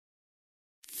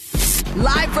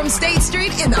Live from State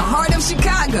Street in the heart of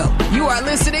Chicago, you are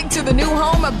listening to the new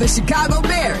home of the Chicago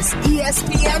Bears,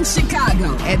 ESPN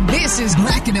Chicago. And this is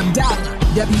Black and Abdallah,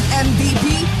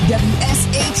 WMVP,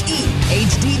 WSHE,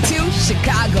 HD2,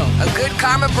 Chicago, a Good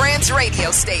Karma Brands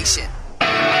radio station.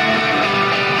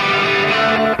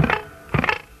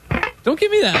 Don't give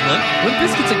me that look. Limp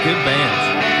Bizkit's a good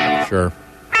band. Sure.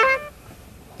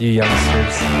 You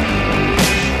youngsters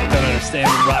don't understand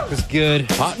when rock was good.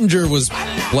 Pottinger was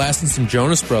blasting some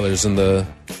Jonas Brothers on the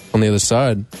other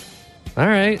side. All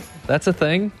right. That's a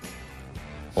thing.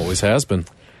 Always has been.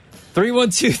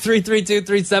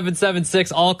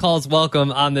 312-332-3776. All calls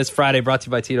welcome on this Friday, brought to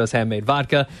you by Tito's Handmade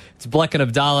Vodka. It's Bleck and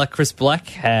Abdallah. Chris Bleck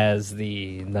has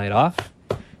the night off.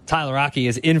 Tyler Rocky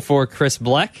is in for Chris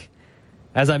Bleck.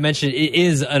 As I mentioned, it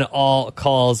is an all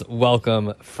calls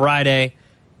welcome Friday.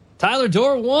 Tyler,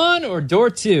 door 1 or door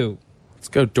 2? Let's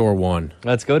go door 1.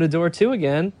 Let's go to door 2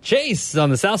 again. Chase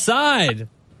on the south side.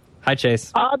 Hi,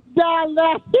 Chase.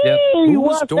 Abdallah, Yep.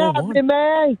 what's happening,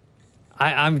 man?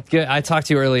 I'm good. I talked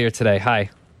to you earlier today.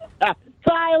 Hi.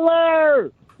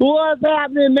 Tyler, what's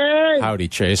happening, man? Howdy,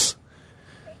 Chase.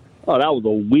 Oh, that was a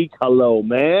weak hello,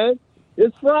 man.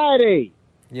 It's Friday.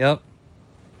 Yep.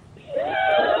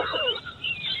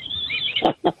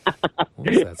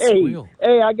 What is that squeal?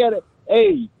 I gotta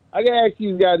ask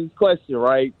you guys this question,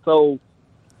 right? So,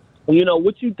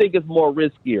 what you think is more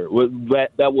riskier?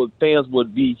 That fans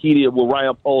would be heated with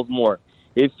Ryan Poles more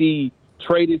if he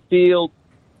traded Fields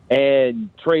and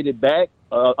traded back,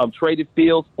 traded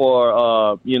Fields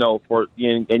for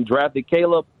and drafted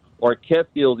Caleb, or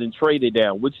kept Fields and traded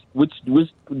down. Which do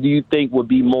you think would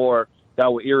be more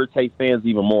that would irritate fans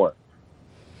even more?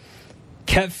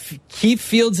 Keep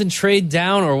Fields and trade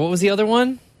down, or what was the other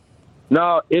one?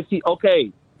 No, if he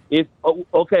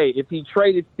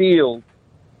traded Fields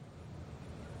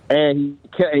and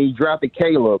he drafted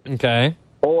Caleb, okay,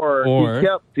 or he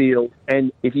kept Fields,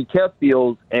 and if he kept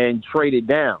Fields and traded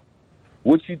down,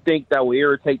 which you think that would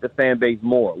irritate the fan base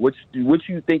more? Which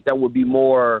you think that would be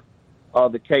more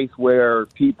the case where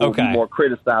people would be more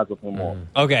criticized of him more?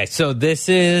 Okay, so this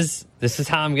is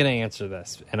how I'm going to answer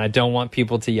this, and I don't want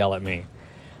people to yell at me.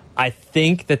 I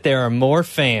think that there are more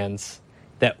fans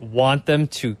that want them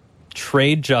to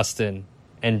trade Justin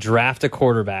and draft a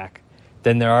quarterback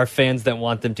than there are fans that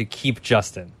want them to keep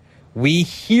Justin. We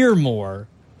hear more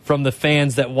from the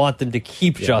fans that want them to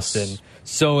keep Justin.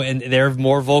 So, and they're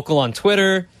more vocal on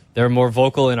Twitter. They're more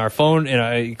vocal in our phone,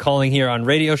 and calling here on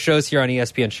radio shows here on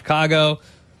ESPN Chicago.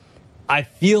 I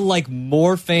feel like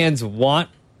more fans want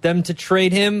them to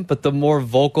trade him, but the more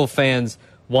vocal fans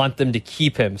want them to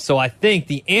keep him. So I think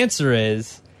the answer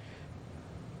is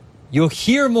you'll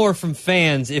hear more from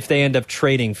fans if they end up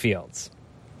trading Fields.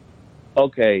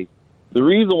 Okay. The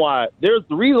reason why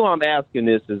I'm asking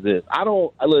this is this. I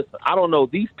don't know.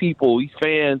 These people, these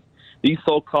fans, these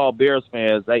so-called Bears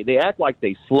fans, they act like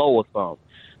they slow or something.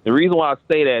 The reason why I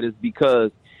say that is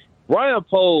because Ryan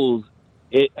Poles,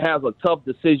 it has a tough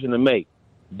decision to make.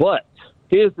 But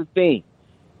here's the thing.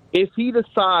 If he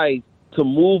decides to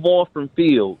move on from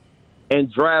Fields and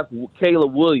draft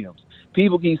Caleb Williams,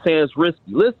 people keep saying it's risky.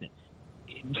 Listen,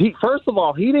 first of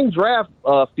all, he didn't draft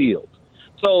Fields.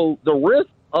 So the risk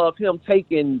of him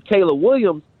taking Caleb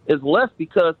Williams is less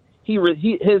because because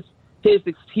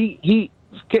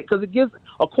it gives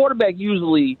a quarterback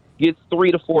usually gets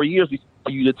 3 to 4 years before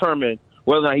you determine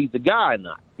whether or not he's the guy or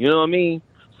not. You know what I mean?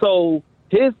 So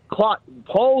his clock,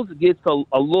 Poles gets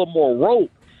a little more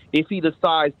rope if he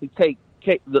decides to take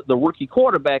the rookie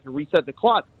quarterback and reset the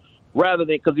clock, rather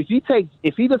than, because if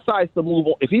he decides to move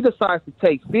on, if he decides to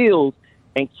take Fields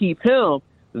and keep him,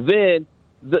 then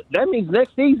that means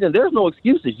next season there's no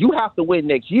excuses. You have to win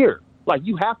next year. Like,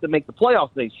 you have to make the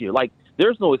playoffs next year. Like,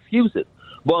 there's no excuses.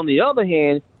 But on the other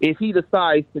hand, if he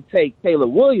decides to take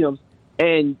Caleb Williams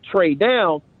and trade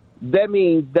down, that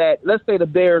means that, let's say the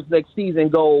Bears next season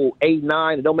go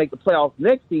 8-9 and don't make the playoffs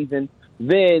next season,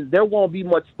 then there won't be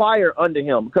much fire under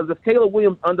him. Because if Caleb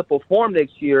Williams underperforms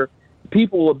next year,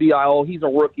 people will be like, oh, he's a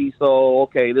rookie, so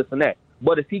okay, this and that.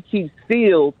 But if he keeps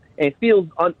Fields and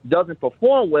Fields doesn't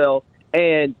perform well,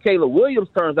 and Caleb Williams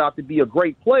turns out to be a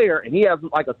great player, and he has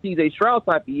like a C.J. Stroud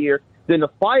type of year, then the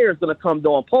fire is going to come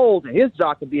down Poles, and his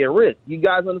job could be at risk. You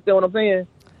guys understand what I'm saying?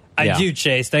 I do,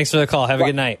 Chase. Thanks for the call. Have a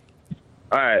good night.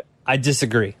 All right. I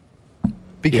disagree.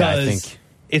 Because I think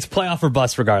it's playoff or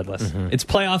bust regardless. Mm-hmm. It's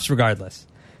playoffs regardless.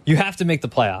 You have to make the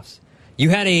playoffs.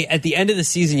 At the end of the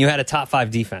season, you had a top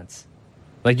 5 defense.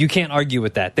 Like, you can't argue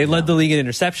with that. They led the league in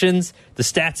interceptions. The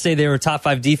stats say they were a top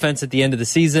 5 defense at the end of the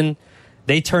season.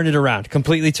 They turned it around,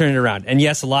 completely turned it around. And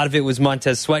yes, a lot of it was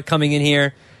Montez Sweat coming in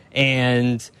here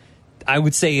and I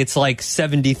would say it's like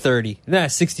 70-30. Nah,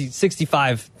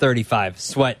 65-35.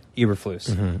 Sweat,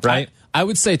 Eberflus. Right? I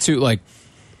would say, too, like,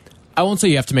 I won't say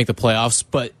you have to make the playoffs,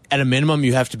 but at a minimum,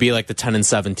 you have to be like the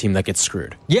 10-7 team that gets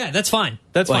screwed. Yeah, that's fine.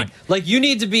 That's fine. Like, you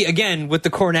need to be, again, with the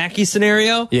Kornacki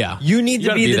scenario, you need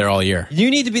to be there all year. You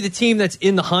need to be the team that's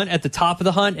in the hunt, at the top of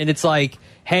the hunt, and it's like,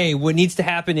 hey, what needs to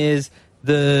happen is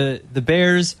the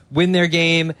Bears win their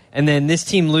game, and then this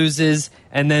team loses,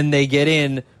 and then they get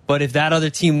in. But if that other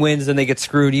team wins, then they get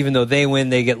screwed. Even though they win,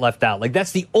 they get left out. Like,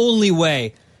 that's the only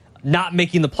way not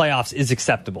making the playoffs is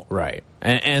acceptable. Right.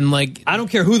 And like, I don't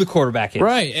care who the quarterback is.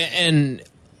 Right. And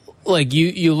like,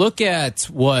 you look at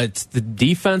what the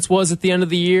defense was at the end of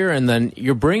the year, and then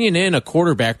you're bringing in a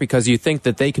quarterback because you think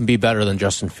that they can be better than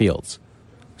Justin Fields.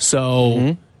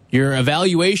 So your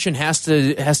evaluation has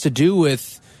to do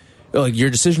with, like,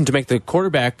 your decision to make the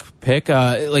quarterback pick.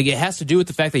 Like, it has to do with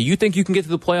the fact that you think you can get to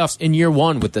the playoffs in year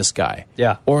one with this guy.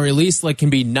 Yeah. Or at least, like, can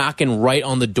be knocking right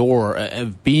on the door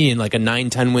of being like a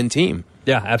 9-10 win team.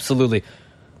 Yeah, absolutely.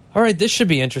 All right, this should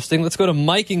be interesting. Let's go to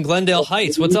Mike in Glendale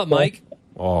Heights. What's up, Mike?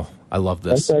 Oh, I love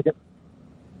this. 1 second.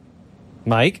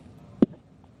 Mike?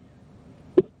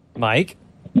 Mike?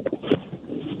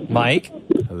 Mike?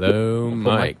 Hello,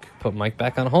 Mike. Put Mike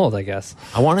back on hold, I guess.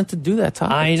 I wanted to do that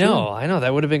topic. I know.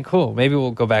 That would have been cool. Maybe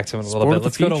we'll go back to him in a little bit.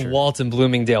 Let's go to Walt in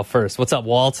Bloomingdale first. What's up,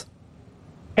 Walt?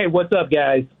 Hey, what's up,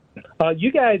 guys?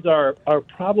 You guys are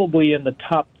probably in the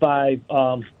top 5,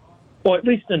 or at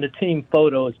least in the team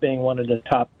photo as being one of the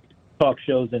top talk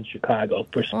shows in Chicago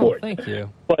for sports. Oh, thank you.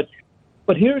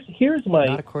 But here's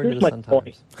my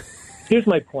point. Here's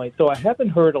my point. So I haven't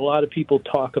heard a lot of people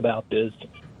talk about this,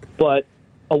 but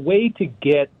a way to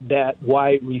get that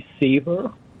wide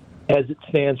receiver as it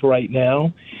stands right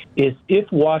now is if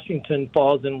Washington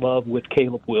falls in love with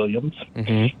Caleb Williams,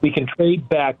 we can trade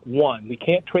back one. We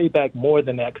can't trade back more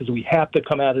than that because we have to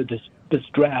come out of this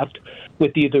draft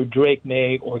with either Drake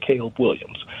May or Caleb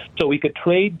Williams. So we could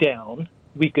trade down.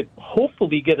 We could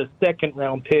hopefully get a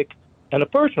second-round pick and a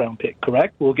first-round pick,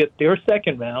 correct? We'll get their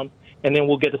second round, and then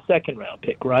we'll get a second-round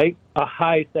pick, right? A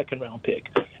high second-round pick.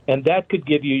 And that could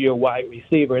give you your wide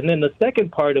receiver. And then the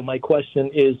second part of my question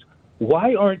is,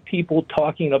 why aren't people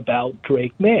talking about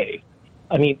Drake May?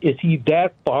 I mean, is he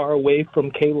that far away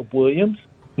from Caleb Williams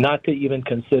not to even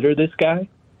consider this guy?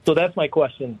 So that's my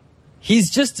question.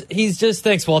 He's just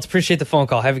thanks, Walt. Appreciate the phone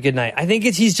call. Have a good night. I think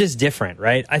he's just different,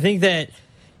 right? I think that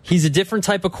he's a different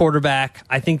type of quarterback.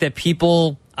 I think that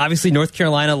people, obviously North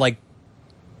Carolina, like,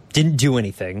 didn't do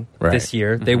anything this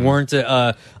year. They weren't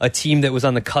a team that was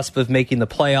on the cusp of making the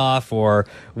playoff or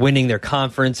winning their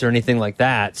conference or anything like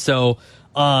that. So,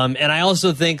 and I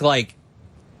also think, like,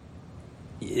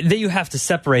 that you have to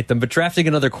separate them, but drafting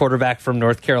another quarterback from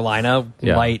North Carolina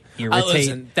might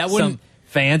irritate some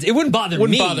fans. It wouldn't bother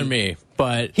me,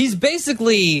 but he's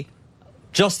basically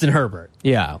Justin Herbert.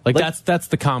 Yeah, like that's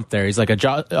the comp there. He's like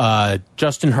a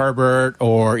Justin Herbert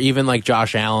or even like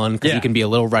Josh Allen because he can be a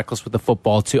little reckless with the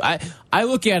football too. I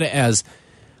look at it as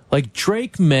like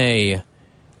Drake May.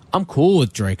 I'm cool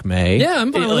with Drake May. Yeah,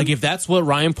 I'm fine. Like if that's what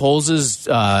Ryan Poles'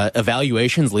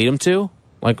 evaluations lead him to,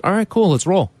 like, all right, cool, let's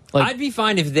roll. Like, I'd be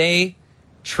fine if they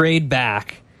trade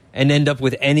back and end up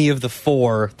with any of the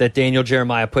 4 that Daniel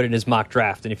Jeremiah put in his mock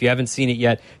draft. And if you haven't seen it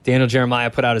yet, Daniel Jeremiah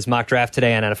put out his mock draft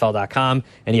today on NFL.com,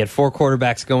 and he had 4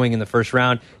 quarterbacks going in the first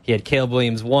round. He had Caleb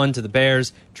Williams 1 to the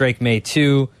Bears, Drake May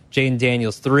 2, Jaden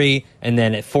Daniels 3, and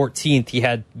then at 14th he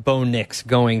had Bo Nix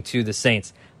going to the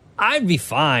Saints. I'd be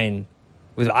fine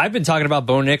with. I've been talking about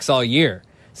Bo Nix all year,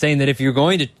 saying that if you're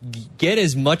going to get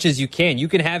as much as you can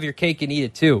have your cake and eat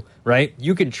it too, right?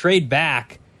 You can trade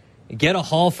back, get a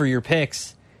haul for your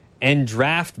picks, and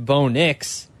draft Bo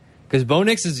Nix. Because Bo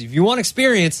Nix is, if you want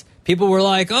experience, people were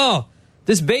like, oh,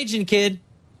 this Bajan kid,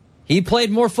 he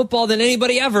played more football than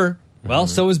anybody ever. Well,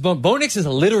 so is Bo Nix has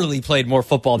literally played more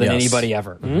football than anybody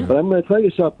ever. But I'm going to tell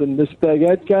you something. This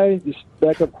Baguette guy, this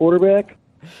backup quarterback.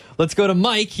 Let's go to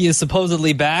Mike. He is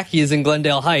supposedly back. He is in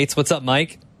Glendale Heights. What's up,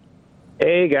 Mike?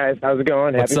 Hey, guys. How's it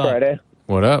going? Happy Friday.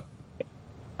 What up?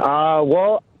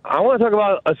 Well, I want to talk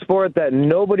about a sport that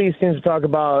nobody seems to talk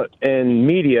about in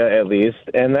media, at least,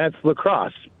 and that's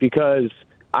lacrosse, because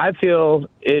I feel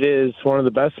it is one of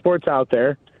the best sports out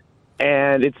there,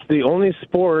 and it's the only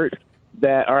sport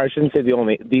that, or I shouldn't say the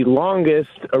only, the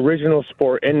longest original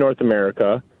sport in North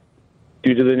America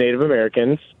due to the Native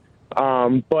Americans.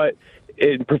 But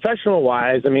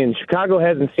professional-wise, I mean, Chicago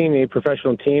hasn't seen a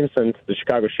professional team since the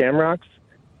Chicago Shamrocks,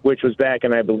 which was back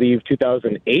in, I believe,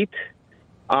 2008.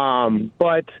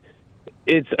 But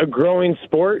it's a growing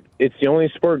sport. It's the only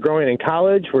sport growing in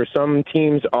college where some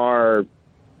teams are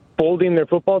folding their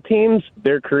football teams.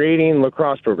 They're creating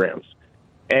lacrosse programs.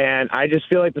 And I just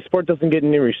feel like the sport doesn't get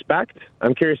any respect.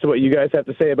 I'm curious to what you guys have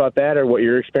to say about that or what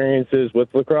your experience is with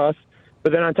lacrosse.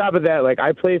 But then on top of that, like,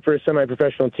 I played for a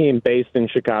semi-professional team based in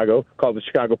Chicago called the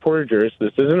Chicago Portagers.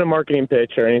 This isn't a marketing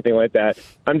pitch or anything like that.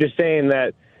 I'm just saying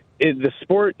that the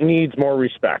sport needs more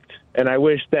respect. And I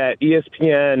wish that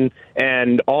ESPN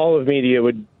and all of media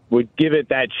would give it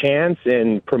that chance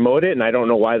and promote it, and I don't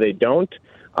know why they don't.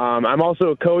 I'm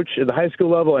also a coach at the high school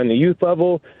level and the youth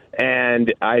level,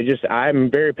 and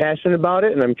I'm very passionate about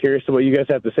it, and I'm curious to what you guys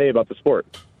have to say about the sport.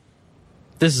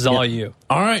 This is all you.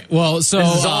 All right. Well, so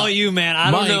this is all you, man. I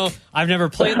don't know. I've never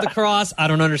played lacrosse. I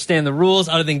don't understand the rules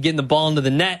other than getting the ball into the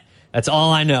net. That's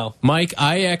all I know. Mike,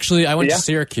 I went to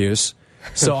Syracuse,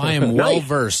 so I am well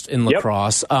versed in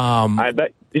lacrosse. I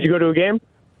bet. Did you go to a game?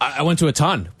 I went to a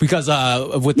ton because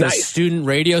with the student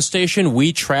radio station,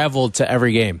 we traveled to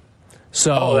every game.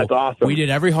 So that's awesome. We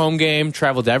did every home game,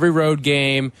 traveled to every road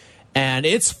game, and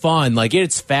it's fun. Like,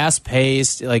 it's fast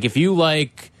paced. Like, if you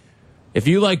like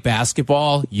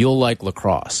basketball, you'll like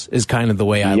lacrosse. Is kind of the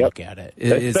way I look at it.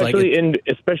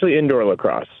 Especially indoor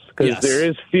lacrosse, because there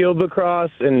is field lacrosse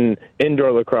and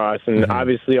indoor lacrosse, and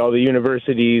obviously all the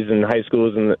universities and high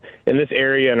schools in this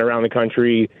area and around the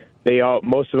country,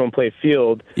 most of them play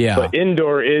field. Yeah. But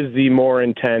indoor is the more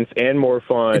intense and more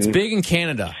fun. It's big in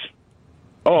Canada.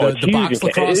 Oh, it's huge. Box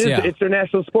lacrosse, it's their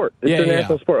national sport. It's their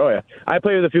national sport. Oh, yeah. I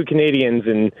play with a few Canadians,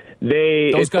 and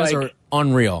those guys are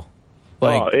unreal.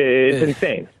 It's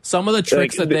insane. Some of the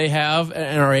tricks that they have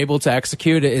and are able to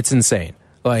execute, it's insane.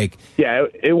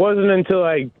 It wasn't until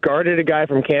I guarded a guy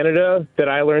from Canada that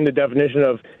I learned the definition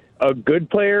of a good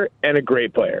player and a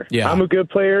great player. Yeah. I'm a good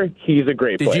player. He's a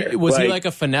great player. Was he like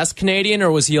a finesse Canadian,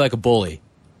 or was he like a bully?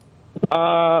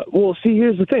 Well, see,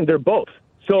 here's the thing. They're both.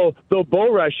 So they'll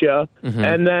bull rush you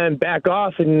and then back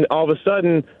off, and all of a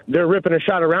sudden they're ripping a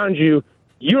shot around you.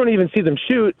 You don't even see them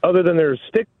shoot other than their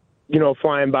stick,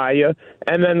 flying by you.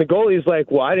 And then the goalie's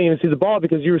like, well, I didn't even see the ball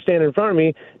because you were standing in front of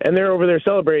me, and they're over there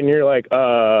celebrating. And you're like,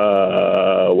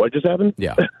 what just happened?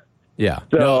 Yeah. Yeah.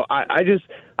 So I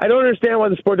don't understand why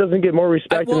the sport doesn't get more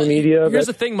respect in the media. Here's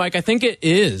the thing, Mike. I think it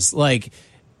is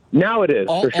now it is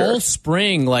for sure. All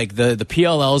spring, the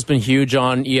PLL has been huge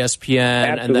on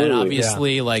ESPN, and then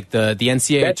obviously the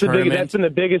NCAA tournament. That's been the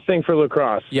biggest thing for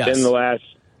lacrosse in the last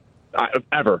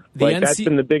ever. That's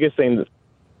been the biggest thing.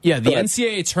 The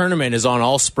NCAA tournament is on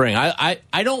all spring. I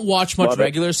don't watch much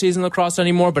regular season lacrosse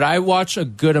anymore, but I watch a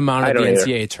good amount of the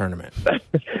NCAA tournament.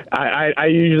 I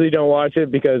usually don't watch it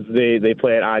because they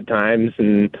play at odd times,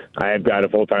 and I've got a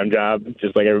full-time job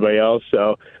just like everybody else.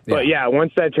 So, but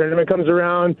once that tournament comes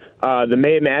around, the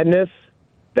May Madness,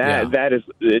 that is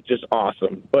it's just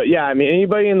awesome. But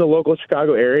anybody in the local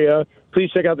Chicago area,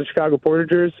 please check out the Chicago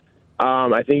Portagers.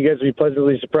 I think you guys will be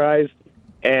pleasantly surprised.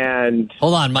 And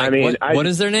hold on, Mike. What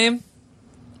is their name?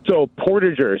 So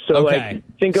Portagers. So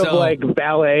think of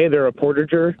ballet. They're a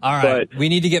Portager. All right, we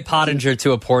need to get Pottinger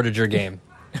to a Portager game.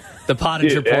 The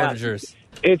Pottinger Portagers.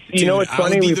 It's it's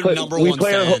funny.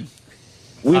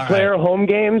 We play our home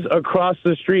games across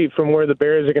the street from where the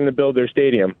Bears are going to build their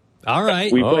stadium. All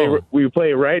right. We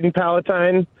play right in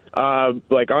Palatine,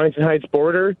 Arlington Heights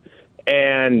border,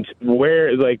 and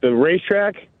where the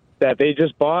racetrack that they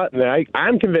just bought. And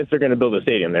I'm convinced they're going to build a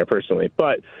stadium there personally,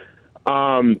 but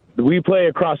we play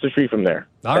across the street from there.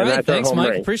 All right, thanks, Mike.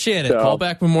 Ring. Appreciate it. So, call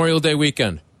back Memorial Day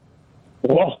weekend.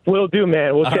 Well, we'll do,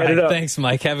 man. We'll chat it up. Thanks,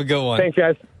 Mike. Have a good one. Thanks,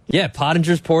 guys. Yeah,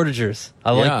 Pottinger's Portagers.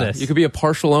 I like this. You could be a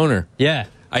partial owner. Yeah.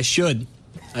 I should.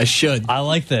 I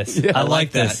like this. Yeah, I like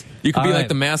this. You could be like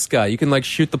the mascot. You can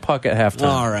shoot the puck at halftime.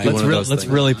 All right. Let's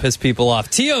really piss people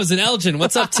off. Tio's in Elgin.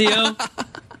 What's up, Tio?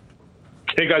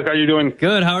 Hey, guys. How you doing?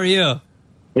 Good. How are you?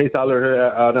 Hey,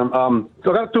 Tyler. Adam.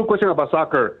 So I got two questions about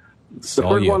soccer. The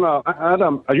first one,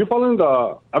 Adam, are you following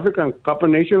the African Cup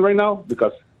of Nations right now?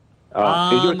 Because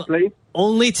did you explain?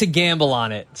 Only to gamble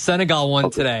on it. Senegal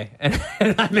won today, and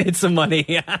I made some money.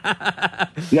 Yeah,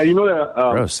 you know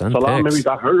that Salah maybe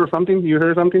got hurt or something? You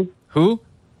heard something? Who?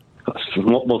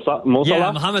 Mo Salah?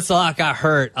 Yeah, Mohamed Salah got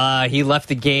hurt. He left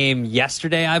the game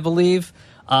yesterday, I believe,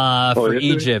 for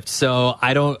Egypt. So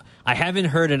I haven't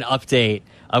heard an update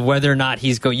of whether or not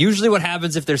he's going. Usually what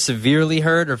happens if they're severely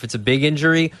hurt or if it's a big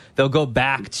injury, they'll go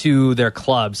back to their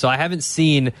club. So I haven't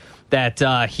seen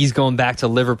that he's going back to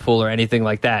Liverpool or anything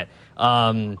like that.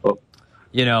 Kevin,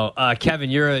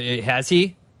 has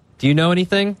he? Do you know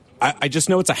anything? I just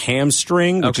know it's a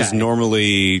hamstring, which is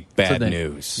normally bad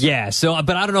news. Yeah,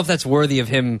 but I don't know if that's worthy of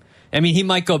him. I mean, he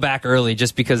might go back early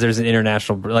just because there's an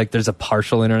there's a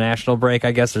partial international break,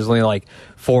 I guess. There's only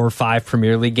 4 or 5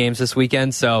 Premier League games this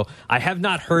weekend, so I have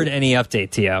not heard any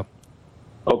update, Tio.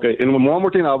 Okay, and one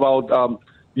more thing about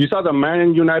you saw the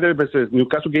Man United versus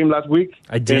Newcastle game last week.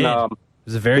 I did. And, it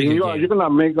was a very good game. You're going to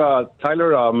make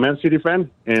Tyler a Man City fan,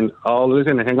 and I'll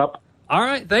listen and hang up. All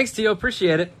right. Thanks, Tio.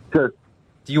 Appreciate it. Sure.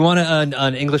 Do you want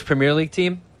an English Premier League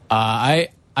team? I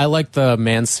like the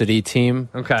Man City team.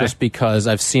 Okay. Just because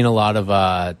I've seen a lot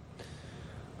of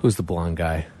who's the blonde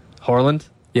guy? Haaland?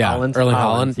 Yeah, Erling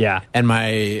Haaland. Yeah. And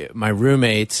my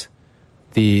roommate,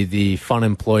 the fun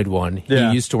employed one,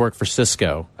 he used to work for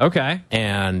Cisco. Okay.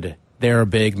 And they're a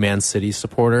big Man City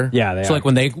supporter. Yeah, they are. So like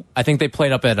I think they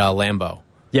played up at Lambeau.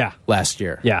 Yeah. Last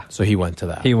year. Yeah. So he went to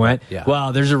that. He went? Yeah.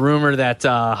 Well, there's a rumor that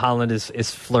Haaland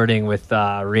is flirting with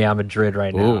Real Madrid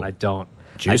right now, and I don't.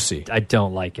 Juicy. I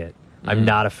don't like it. I'm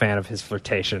not a fan of his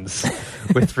flirtations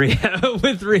with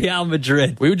Real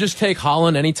Madrid. We would just take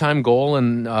Haaland anytime goal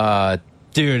and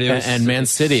dude, it was, and Man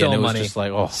City, so and it was money. just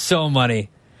like so money.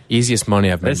 Easiest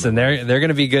money I've made. Listen, they're going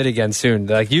to be good again soon.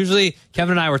 Like usually,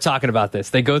 Kevin and I were talking about this.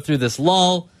 They go through this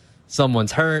lull,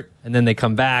 someone's hurt, and then they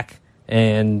come back.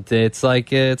 And it's like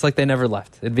they never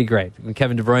left. It'd be great. When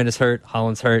Kevin De Bruyne is hurt,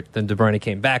 Haaland's hurt, then De Bruyne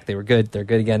came back. They were good. They're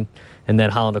good again. And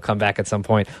then Haaland will come back at some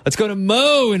point. Let's go to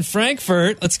Mo in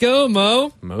Frankfurt. Let's go,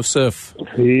 Mo. Mosif.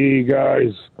 Hey,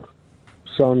 guys.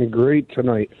 Sounding great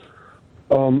tonight.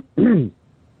 I'm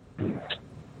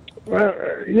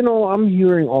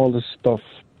hearing all this stuff.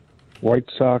 White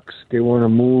Sox, they want to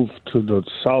move to the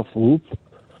South Loop.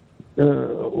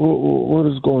 What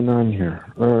is going on here?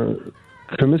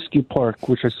 Comiskey Park,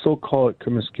 which I still call it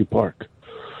Comiskey Park.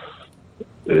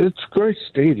 It's a great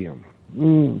stadium.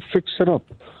 Fix it up,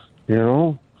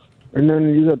 And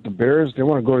then you got the Bears. They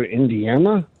want to go to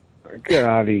Indiana? Get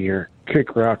out of here.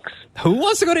 Kick rocks. Who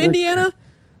wants to go to Indiana?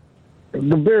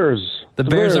 The Bears. The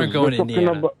Bears aren't going to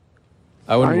Indiana.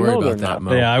 I wouldn't worry about that,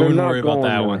 Mo. Yeah, I wouldn't worry about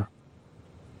that one.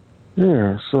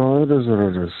 Yeah, so it is what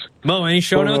it is. Mo, any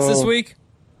show notes this week?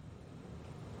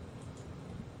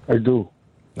 I do.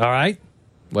 All right.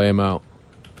 Lay him out.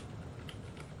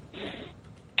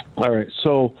 All right.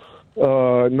 So,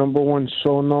 number one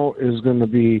show note is going to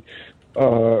be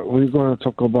we're going to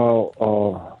talk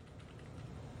about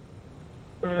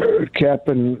Cap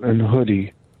and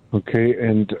Hoodie, okay,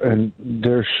 and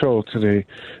their show today,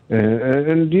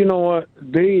 and you know what?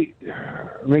 They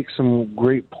make some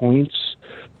great points,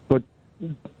 but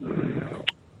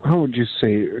how would you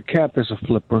say? Cap is a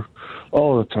flipper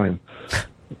all the time.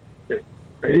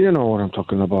 You know what I'm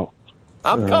talking about.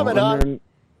 I'm coming on.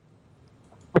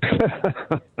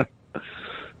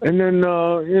 And then,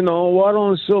 Waddle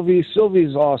and Sylvie.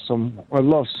 Sylvie's awesome. I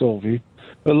love Sylvie.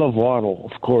 I love Waddle,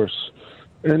 of course.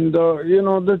 And,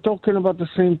 they're talking about the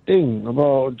same thing,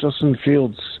 about Justin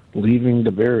Fields leaving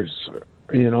the Bears,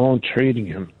 and trading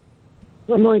him.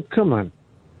 I'm like, come on.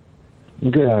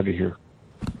 Get out of here.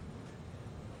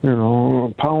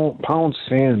 Pound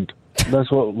sand.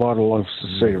 That's what Waddle loves to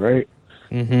say, right?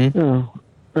 Mm-hmm.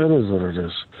 It is what it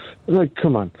is. Like,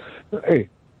 come on. Hey,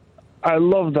 I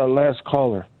love that last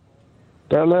caller.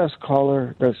 That last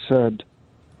caller that said,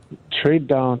 trade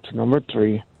down to number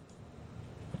 3,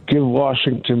 give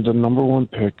Washington the number 1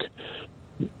 pick,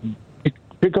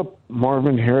 pick up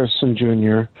Marvin Harrison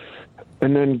Jr.,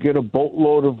 and then get a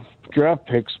boatload of draft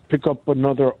picks, pick up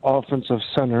another offensive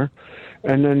center,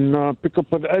 and then pick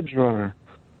up an edge runner.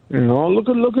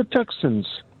 Look at Texans.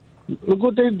 Look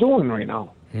what they're doing right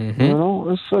now.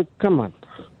 Mm-hmm. It's like, come on.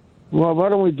 Well, why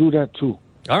don't we do that too?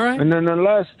 All right. And then the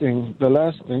last thing.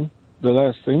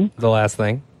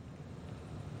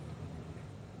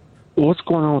 What's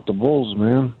going on with the Bulls,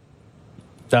 man?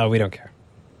 No, we don't care.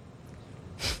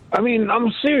 I mean,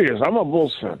 I'm serious. I'm a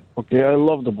Bulls fan. Okay, I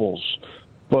love the Bulls.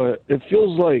 But it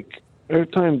feels like every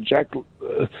time Zach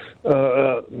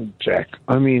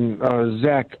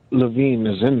LaVine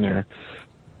is in there,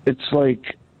 it's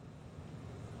like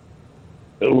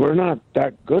we're not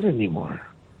that good anymore.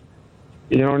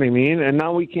 You know what I mean? And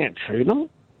now we can't trade him?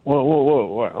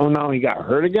 Whoa. Oh, now he got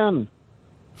hurt again?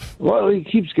 Well, he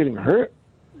keeps getting hurt.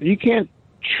 You can't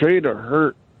trade a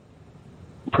hurt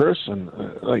person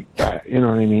like that. You know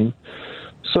what I mean?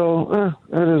 So,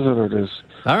 that is what it is.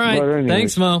 All right. Anyway,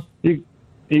 thanks, Mo. You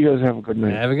guys have a good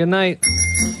night. Have a good night.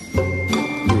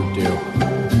 You're due.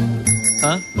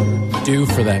 Huh? Due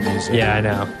for that music. Yeah, I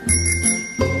know.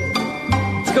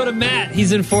 Let's go to Matt.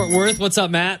 He's in Fort Worth. What's up,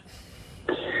 Matt?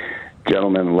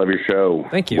 Gentlemen, love your show.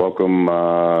 Thank you. Welcome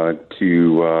thank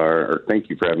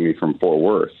you for having me from Fort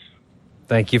Worth.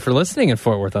 Thank you for listening in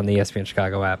Fort Worth on the ESPN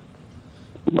Chicago app.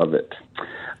 Love it.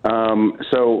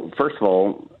 So, first of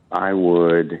all, I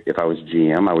would, if I was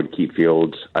GM, I would keep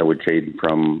Fields. I would trade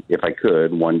from, if I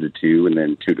could, 1 to 2 and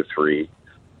then 2 to 3.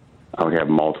 I would have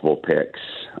multiple picks.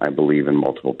 I believe in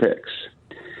multiple picks.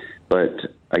 But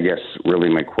I guess really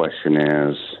my question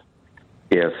is,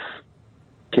 if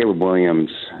Caleb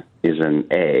Williams is an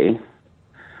A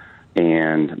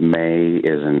and May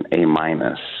is an A-,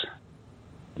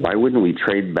 why wouldn't we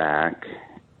trade back,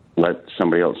 let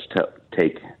somebody else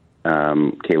take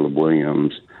Caleb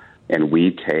Williams, and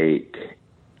we take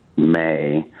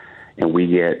May, and we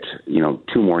get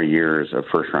 2 more years of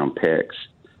first-round picks,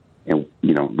 and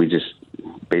we just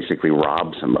basically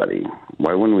rob somebody?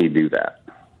 Why wouldn't we do that?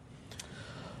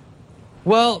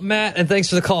 Well, Matt, and thanks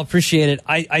for the call. Appreciate it.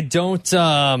 I don't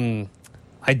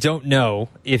know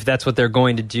if that's what they're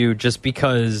going to do, just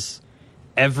because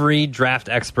every draft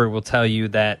expert will tell you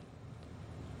that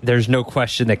there's no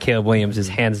question that Caleb Williams is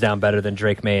hands down better than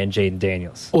Drake May and Jaden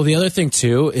Daniels. Well, the other thing,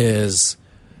 too, is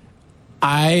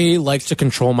I like to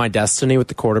control my destiny with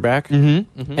the quarterback. And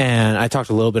I talked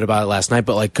a little bit about it last night,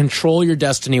 but like, control your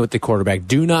destiny with the quarterback.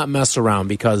 Do not mess around,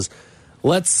 because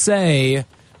let's say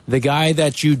the guy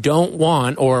that you don't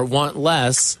want or want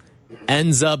less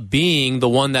ends up being the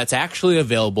one that's actually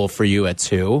available for you at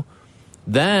 2,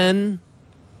 then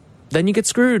you get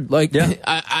screwed. Like,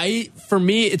 for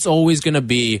me, it's always going to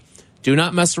be, do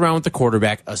not mess around with the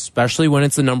quarterback, especially when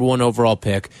it's the number 1 overall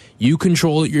pick. You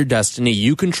control your destiny.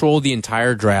 You control the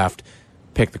entire draft.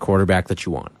 Pick the quarterback that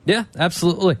you want. Yeah,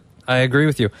 absolutely. I agree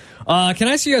with you. Can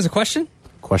I ask you guys a question?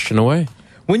 Question away.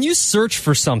 When you search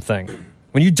for something,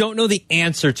 when you don't know the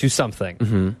answer to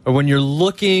something, or when you're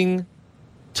looking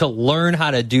to learn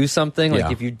how to do something,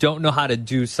 like if you don't know how to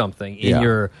do something in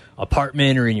your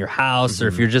apartment or in your house, or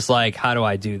if you're just like, how do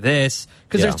I do this?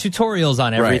 Because there's tutorials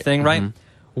on everything, right?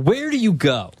 Where do you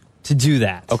go to do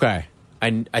that? Okay.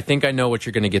 I think I know what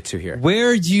you're going to get to here.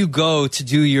 Where do you go to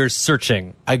do your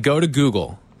searching? I go to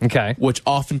Google. Okay. Which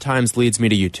oftentimes leads me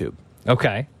to YouTube.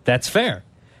 Okay. That's fair.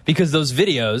 Because those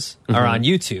videos are on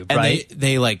YouTube, and right?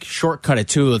 They like shortcut it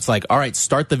too. It's like, all right,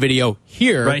 start the video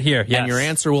here. Right here, yes. And your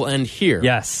answer will end here.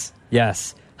 Yes,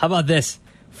 yes. How about this?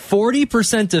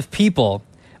 40% of people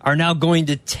are now going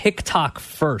to TikTok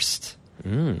first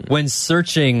when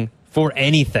searching for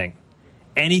anything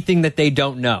that they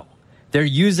don't know. They're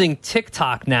using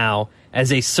TikTok now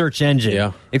as a search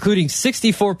engine, including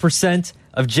 64%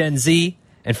 of Gen Z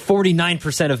and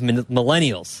 49% of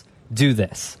millennials do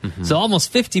this. So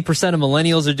almost 50% of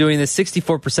millennials are doing this,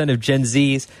 64% of Gen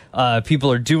Z's people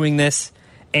are doing this,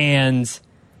 and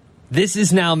this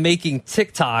is now making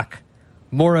TikTok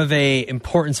more of a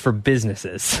importance for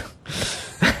businesses,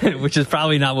 which is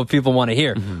probably not what people want to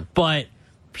hear. But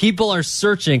people are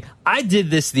searching. I did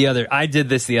this the other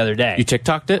day. You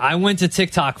TikToked it? I went to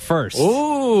TikTok first,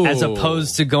 as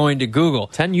opposed to going to Google.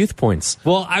 10 youth points.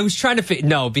 Well, I was trying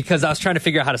to because I was trying to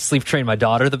figure out how to sleep train my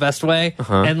daughter the best way,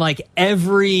 and like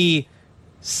I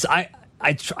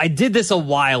did this a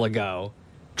while ago.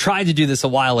 Tried to do this a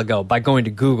while ago by going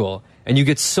to Google, and you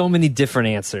get so many different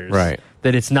answers,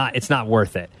 that it's not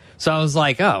worth it. So I was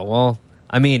like, oh well.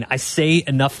 I mean, I say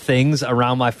enough things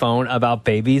around my phone about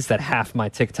babies that half my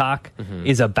TikTok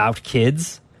is about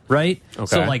kids, right? Okay.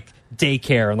 So like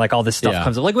daycare and like all this stuff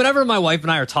comes up. Like whenever my wife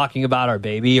and I are talking about our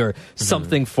baby or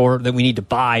something that we need to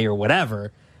buy or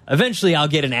whatever, eventually I'll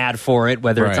get an ad for it,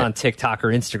 whether it's on TikTok or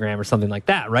Instagram or something like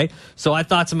that, right? So I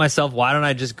thought to myself, why don't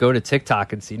I just go to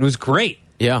TikTok and see? And it was great.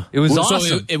 Yeah. It was awesome.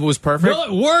 So it was perfect? No,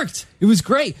 it worked. It was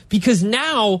great because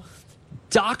now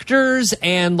doctors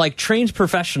and like trained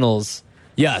professionals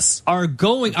are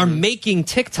making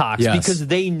TikToks because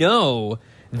they know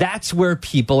that's where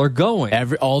people are going.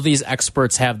 All these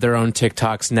experts have their own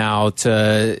TikToks now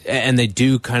and they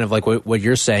do kind of like what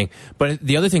you're saying. But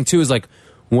the other thing too is like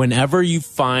whenever you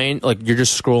find like you're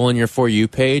just scrolling your For You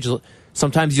page,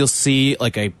 sometimes you'll see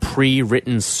like a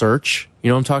pre-written search. You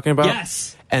know what I'm talking about?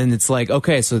 Yes. And it's like,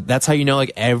 okay, so that's how you know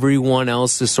like everyone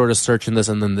else is sort of searching this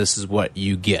and then this is what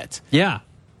you get. Yeah.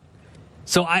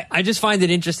 So I just find it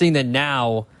interesting that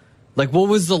now, like, what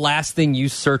was the last thing you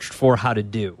searched for how to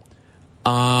do?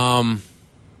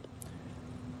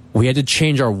 We had to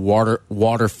change our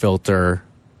water filter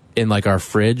in like our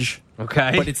fridge.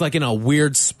 Okay. But it's like in a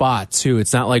weird spot too.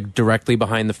 It's not like directly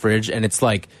behind the fridge, and it's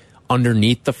like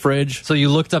underneath the fridge. So you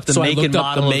looked up the make and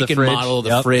model of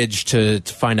the fridge to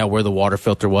find out where the water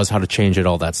filter was, how to change it,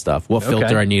 all that stuff. What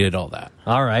filter I needed, all that.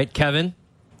 All right, Kevin.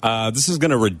 This is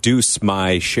going to reduce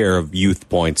my share of youth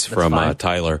points from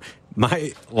Tyler.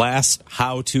 My last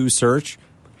how-to search,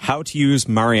 how to use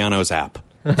Mariano's app.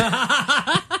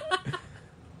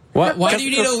 Why do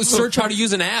you need to search how to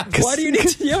use an app? Why do you need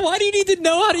to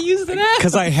know how to use an app?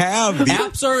 Because I have.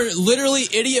 Apps are literally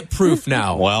idiot-proof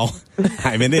now. Well,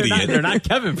 I'm an idiot. They're not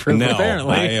Kevin-proof, no,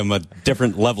 apparently. I am a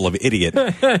different level of idiot.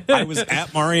 I was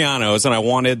at Mariano's, and I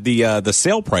wanted the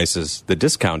sale prices, the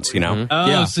discounts,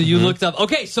 Oh, so you looked up.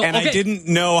 Okay, so... And I didn't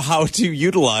know how to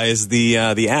utilize the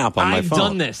app on my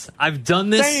phone. I've done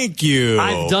this. Thank you.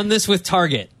 I've done this with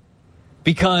Target.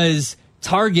 Because...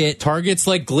 Target's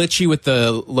like glitchy with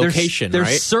the location, their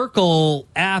right? Circle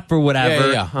app or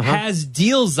whatever has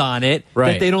deals on it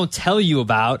that they don't tell you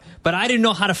about, but I didn't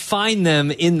know how to find them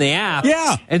in the app.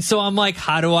 Yeah. And so I'm like,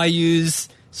 how do I use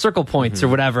Circle Points or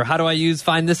whatever? How do I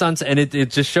find this on? And it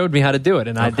just showed me how to do it,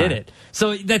 and I did it. So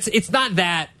it's not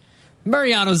that.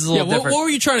 Mariano's is a little different. What were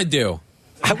you trying to do?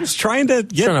 I was trying to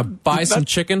buy some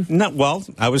chicken? No, well,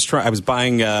 I was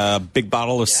buying a big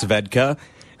bottle of Svedka.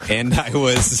 And I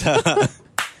was...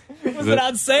 was it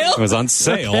on sale? It was on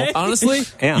sale. Okay. Honestly,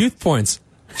 youth points.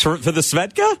 For the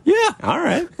Svedka? Yeah. All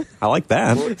right. I like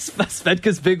that.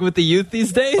 Svedka's big with the youth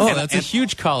these days? Oh, that's a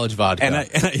huge college vodka.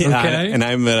 And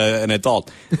I'm an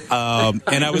adult. And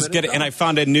I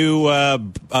found a new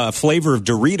flavor of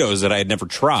Doritos that I had never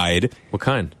tried. What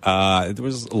kind? It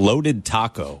was loaded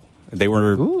taco. They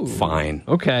were fine.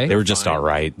 Okay. They were just all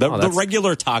right. The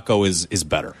regular taco is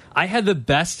better. I had the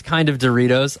best kind of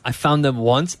Doritos. I found them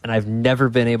once, and I've never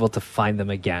been able to find them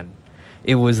again.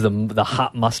 It was the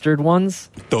hot mustard ones.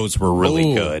 Those were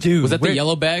really good. Dude, was that the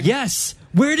yellow bag? Yes.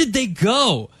 Where did they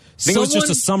go? I think it was just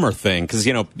a summer thing because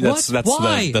that's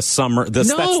the summer. That's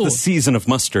the season of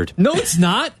mustard. No, it's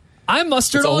not. I'm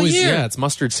mustard all year. Yeah, it's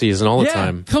mustard season all the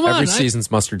time. Come on. Every season's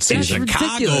mustard season.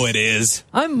 Chicago it is.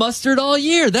 I'm mustard all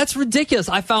year. That's ridiculous.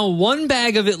 I found one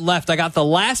bag of it left. I got the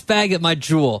last bag at my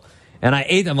Jewel, and I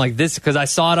ate them like this because I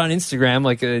saw it on Instagram.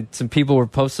 Like some people were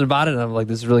posting about it, and I'm like,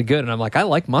 this is really good. And I'm like, I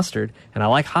like mustard, and I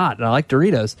like hot, and I like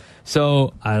Doritos.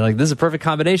 So I like, this is a perfect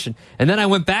combination. And then I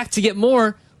went back to get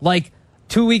more, like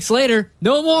 2 weeks later,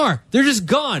 no more. They're just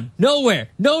gone. Nowhere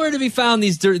to be found,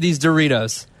 these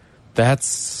Doritos.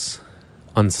 That's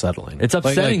unsettling. It's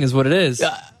upsetting is what it is.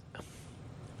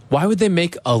 Why would they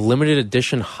make a limited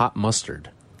edition hot mustard?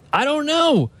 I don't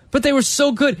know, but they were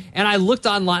so good. And I looked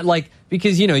online,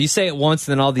 because, you say it once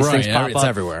and then all these things pop up. It's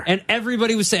everywhere. And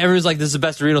everybody's like, this is the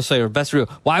best Doritos flavor, best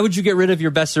Doritos. Why would you get rid of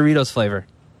your best Doritos flavor?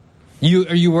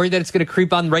 Are you worried that it's going to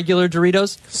creep on regular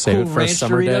Doritos? Save it for a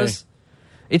summer day.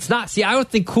 It's not. See, I would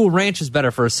think Cool Ranch is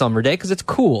better for a summer day because it's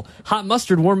cool. Hot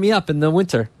mustard warm me up in the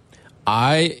winter.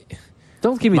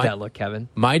 Don't give me that look, Kevin.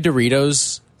 My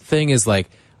Doritos thing is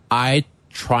I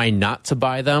try not to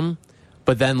buy them,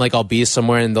 but then I'll be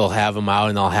somewhere and they'll have them out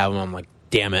and I'll have them. I'm like,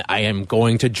 damn it, I am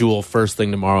going to Jewel first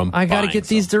thing tomorrow. I got to get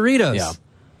these Doritos. Yeah.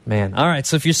 Man. All right.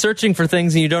 So if you're searching for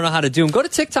things and you don't know how to do them, go to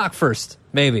TikTok first.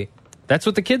 Maybe. That's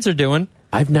what the kids are doing.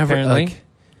 I've never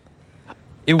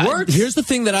it works. Here's the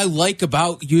thing that I like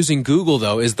about using Google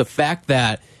though is the fact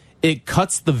that it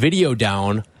cuts the video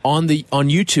down on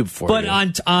YouTube for you. But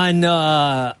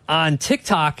on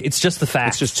TikTok, it's just the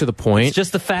facts. It's just to the point. It's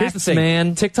just the facts, the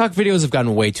man. TikTok videos have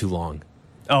gotten way too long.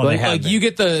 Oh, they have. You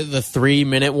get the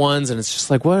 3-minute ones, and it's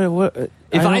just like what?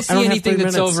 If I see anything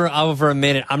that's over a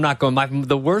minute, I'm not going.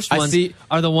 The worst ones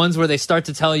are the ones where they start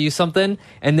to tell you something,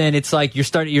 and then it's like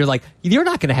you're like, you're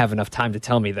not going to have enough time to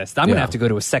tell me this. I'm going to have to go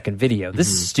to a second video. This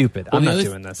is stupid. I'm not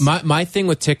doing this. My thing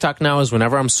with TikTok now is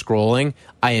whenever I'm scrolling,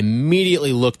 I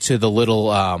immediately look to the little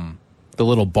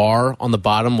bar on the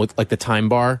bottom with the time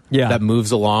bar that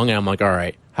moves along, and I'm like, all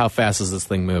right, how fast is this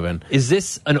thing moving? Is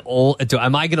this am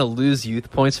I going to lose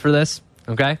youth points for this?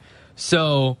 Okay,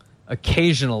 so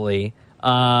occasionally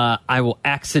I will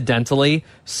accidentally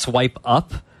swipe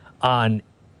up on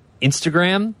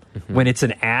Instagram when it's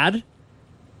an ad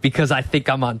because I think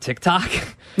I'm on TikTok.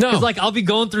 No, because I'll be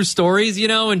going through stories,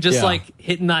 and just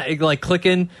hitting that,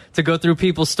 clicking to go through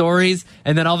people's stories,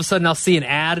 and then all of a sudden I'll see an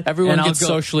ad. Everyone gets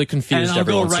socially confused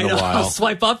every once in a while. I'll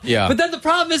swipe up. Yeah. But then the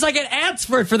problem is I get ads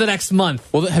for it for the next month.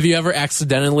 Well, have you ever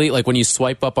accidentally, when you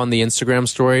swipe up on the Instagram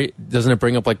story, doesn't it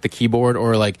bring up the keyboard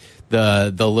or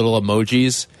the little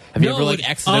emojis? Have you ever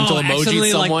accidental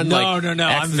emoji someone? No.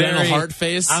 Accidental heart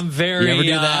face. I'm very. You ever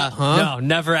do that? Huh? No,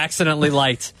 never accidentally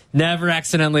liked. Never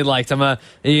accidentally liked. I'm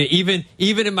even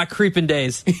in my creeping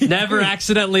days. Never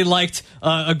accidentally liked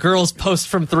a girl's post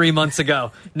from 3 months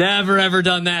ago. Never ever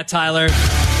done that, Tyler.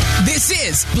 This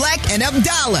is Black and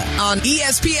Abdallah on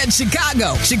ESPN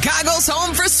Chicago, Chicago's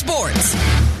home for sports.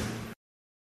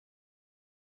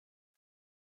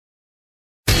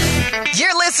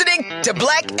 You're listening to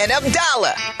Black and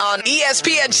Abdallah on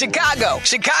ESPN Chicago,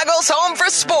 Chicago's home for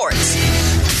sports.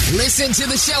 Listen to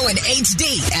the show in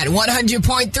HD at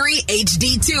 100.3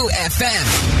 HD2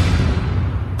 FM.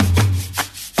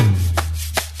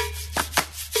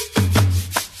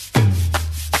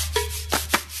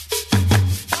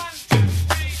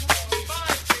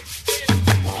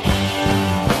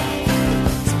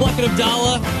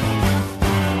 Abdallah.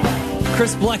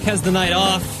 Chris Bleck has the night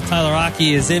off. Tyler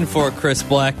Rocky is in for Chris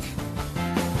Bleck.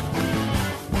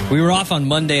 We were off on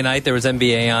Monday night. There was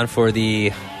NBA on for the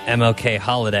MLK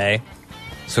holiday.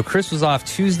 So Chris was off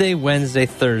Tuesday, Wednesday,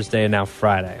 Thursday, and now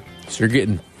Friday. So you're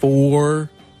getting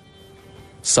 4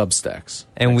 Substacks.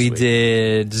 And we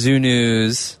did Zoo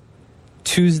News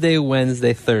Tuesday,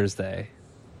 Wednesday, Thursday.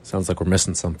 Sounds like we're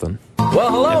missing something.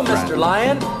 Well, hello, Mr.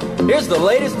 Lion. Here's the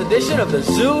latest edition of the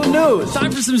Zoo News.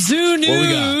 Time for some Zoo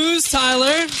News,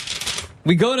 Tyler.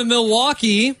 We go to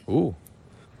Milwaukee. Ooh.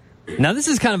 Now, this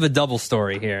is kind of a double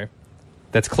story here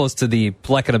that's close to the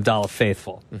Bleck and Abdallah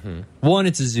faithful. Mm-hmm. One,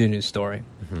 it's a Zoo News story.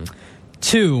 Mm-hmm.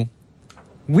 2,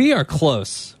 we are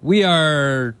close. We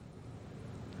are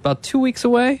about 2 weeks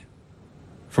away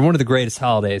from one of the greatest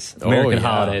holidays, American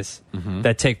holidays,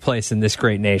 that take place in this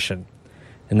great nation.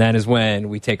 And that is when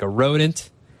we take a rodent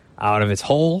out of its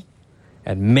hole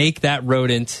and make that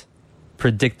rodent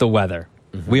predict the weather.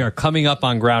 Mm-hmm. We are coming up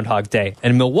on Groundhog Day.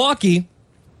 And Milwaukee,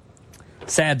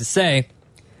 sad to say,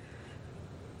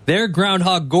 their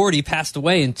groundhog Gordy passed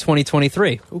away in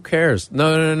 2023. Who cares?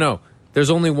 No. There's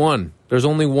only one. There's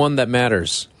only one that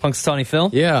matters. Punxsutawney Phil?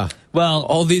 Yeah. Well,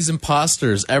 all these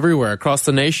imposters everywhere across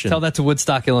the nation. Tell that to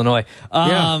Woodstock, Illinois.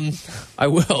 Yeah, I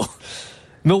will.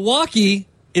 Milwaukee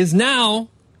is now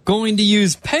going to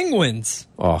use penguins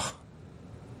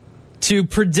to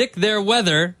predict their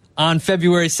weather on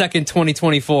February 2nd,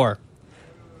 2024.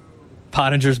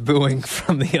 Pottinger's booing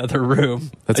from the other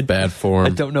room. That's bad form. I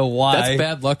don't know why. That's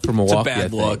bad luck for Milwaukee. It's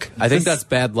bad luck. I think that's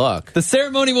bad luck. The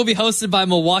ceremony will be hosted by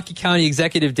Milwaukee County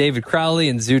Executive David Crowley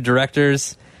and zoo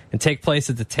directors and take place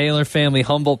at the Taylor Family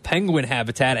Humboldt Penguin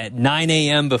Habitat at 9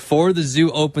 a.m. before the zoo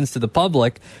opens to the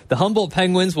public. The Humboldt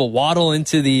penguins will waddle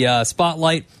into the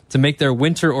spotlight to make their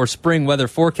winter or spring weather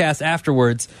forecast.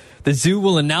 Afterwards, the zoo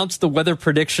will announce the weather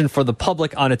prediction for the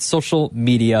public on its social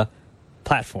media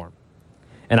platform.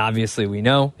 And obviously, we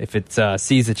know if it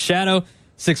sees its shadow,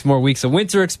 6 more weeks of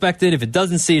winter expected. If it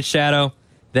doesn't see its shadow,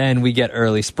 then we get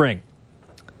early spring.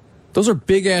 Those are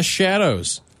big-ass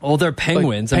shadows. Oh, they're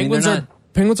penguins. Like,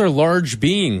 penguins are large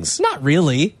beings. Not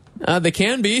really. They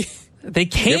can be. They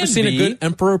can be. You ever seen a good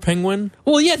emperor penguin?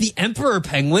 Well, yeah, the emperor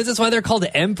penguins. That's why they're called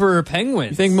emperor penguins.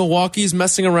 You think Milwaukee's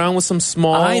messing around with some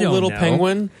small little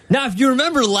penguin? Now, if you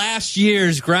remember last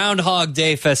year's Groundhog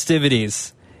Day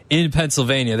festivities in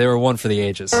Pennsylvania, they were one for the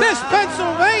ages. This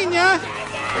Pennsylvania,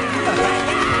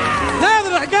 now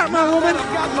that I got my woman,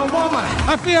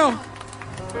 I feel,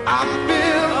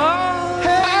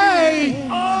 hey,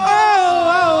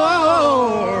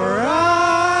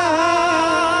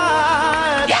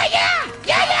 right.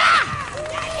 Yeah.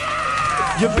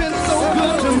 You've been so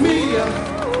good to me.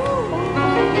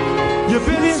 You've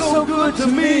been so good to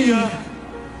me.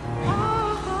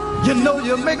 You know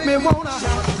you make me wanna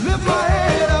lift my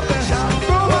head up and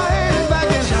throw my head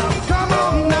back and come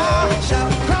on now,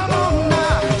 come on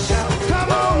now,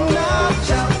 come on now,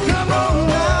 come on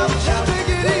now, take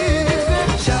it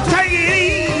easy, take it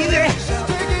easy,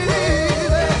 take it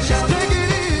easy, take it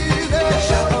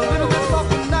easy, a little bit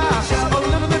softer now, a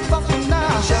little bit softer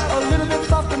now, a little bit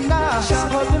softer now,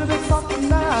 a little bit softer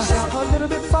now, a little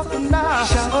bit softer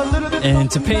now, a little bit.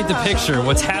 And to paint the picture,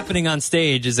 what's happening on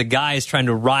stage is a guy is trying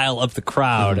to rile up the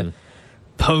crowd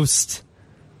post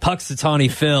Punxsutawney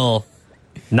Phil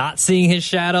not seeing his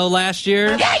shadow last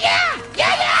year.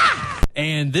 Yeah.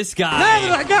 And this guy now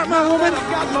that I got my woman,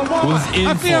 was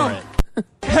in for it.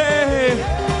 Hey.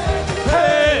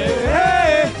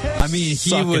 I mean,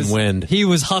 he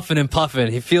was huffing and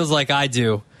puffing. He feels like I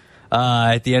do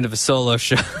at the end of a solo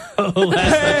show.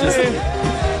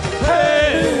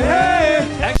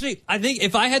 Actually, I think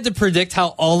if I had to predict how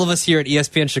all of us here at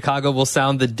ESPN Chicago will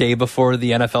sound the day before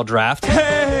the NFL draft.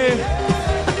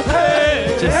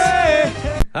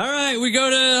 All right, we go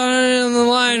to on the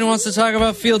line wants to talk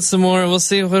about Fields some more. We'll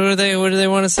see what do they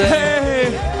want to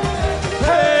say.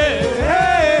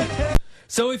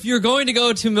 So if you're going to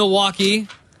go to Milwaukee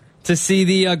to see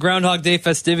the Groundhog Day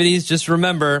festivities, just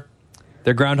remember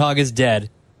their groundhog is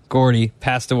dead. Gordy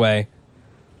passed away.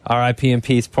 R.I.P. in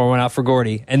peace. Pour one out for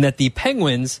Gordy. And that the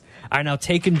Penguins are now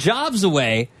taking jobs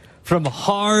away from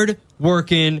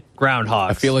hard-working groundhogs.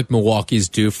 I feel like Milwaukee's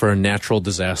due for a natural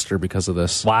disaster because of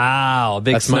this. Wow,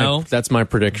 big snow. That's my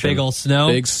prediction. Big old snow.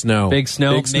 Big snow. Big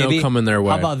snow. Big snow maybe. coming their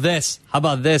way. How about this? And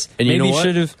you know maybe what?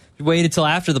 should have waited till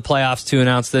after the playoffs to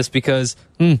announce this because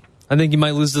I think you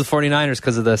might lose to the 49ers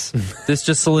because of this. This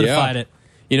just solidified it.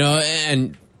 You know,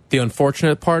 and the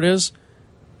unfortunate part is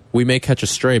we may catch a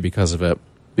stray because of it.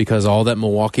 Because all that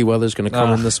Milwaukee weather is going to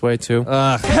come in this way, too.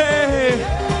 That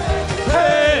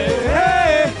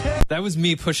was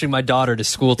me pushing my daughter to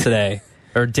school today.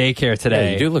 Or daycare today.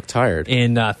 Yeah, you do look tired.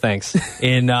 Thanks.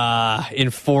 In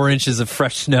 4 inches of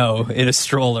fresh snow in a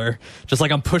stroller. Just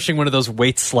like I'm pushing one of those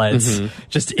weight sleds.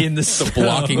 Just in the snow. The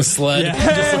blocking sled.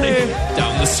 Yeah, just like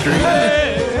down the street.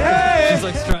 She's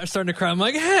like starting to cry. I'm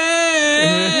like,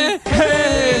 hey,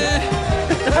 hey,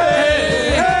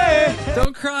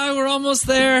 don't cry. We're almost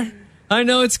there. I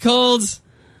know it's cold.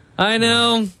 I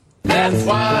know. That's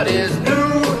what is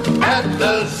new at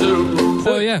the zoo.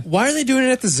 So yeah. Why are they doing it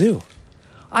at the zoo?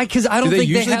 Because I don't do they think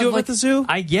usually they have, do it like, at the zoo.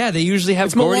 Yeah, they usually have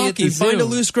It's Gordy Milwaukee. at the zoo. Find a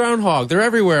loose groundhog. They're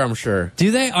everywhere, I'm sure.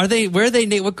 Do they? Are they? Where are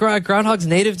they? What groundhog's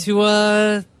native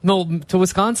to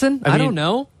Wisconsin? I don't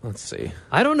know. Let's see.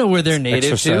 I don't know where they're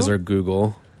native Exercise to. or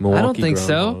Google. Milwaukee I don't think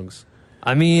groundhogs. so.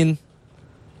 I mean,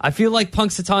 I feel like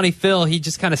Punxsutawney Phil. He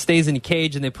just kind of stays in a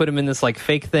cage, and they put him in this like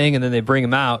fake thing, and then they bring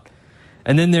him out.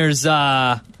 And then there's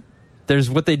what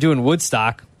they do in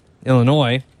Woodstock,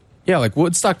 Illinois. Yeah, like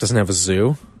Woodstock doesn't have a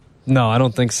zoo. No, I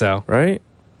don't think so. Right?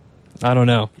 I don't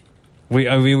know.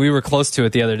 We were close to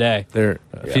it the other day.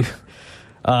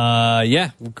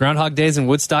 Groundhog Days in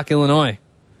Woodstock, Illinois.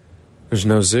 There's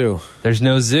no zoo. There's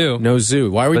no zoo. No zoo.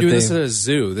 Why are we doing this at a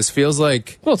zoo? This feels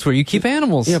like... Well, it's where you keep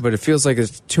animals. Yeah, but it feels like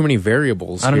there's too many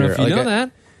variables I don't know here. if you know that.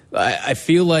 I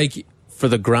feel like for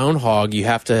the groundhog, you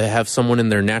have to have someone in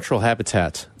their natural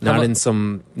habitat, not in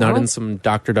some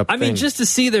doctored up thing. I mean, just to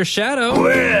see their shadow.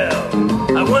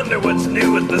 Well, I wonder what's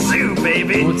new at the zoo,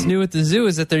 baby. What's new at the zoo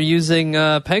is that they're using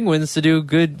penguins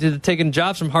to taking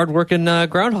jobs from hardworking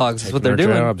groundhogs. That's what they're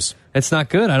doing. Jobs. It's not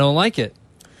good. I don't like it.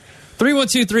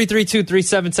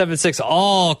 312-332-3776.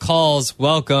 All calls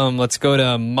welcome. Let's go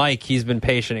to Mike. He's been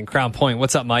patient in Crown Point.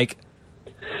 What's up, Mike?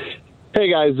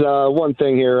 Hey guys, one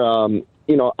thing here.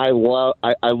 I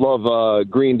love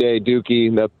Green Day,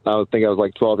 Dookie. I think I was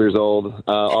like 12 years old.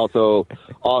 Also,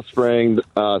 Offspring,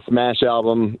 Smash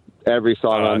album. Every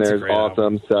song on there is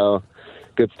awesome. So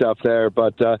good stuff there.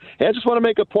 But hey, I just want to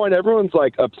make a point. Everyone's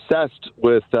like obsessed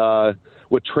with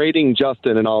trading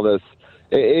Justin and all this.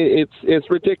 It's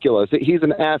ridiculous. He's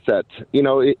an asset.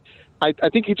 I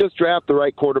think you just draft the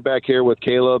right quarterback here with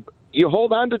Caleb. You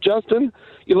hold on to Justin.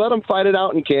 You let him fight it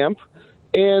out in camp.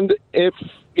 And if,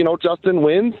 Justin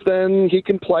wins, then he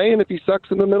can play. And if he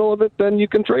sucks in the middle of it, then you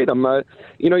can trade him.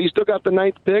 You still got the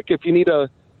 9th pick. If you need a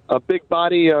big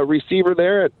body receiver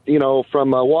there,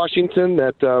 from Washington,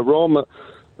 that Rome,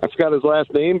 I forgot his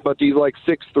last name, but he's like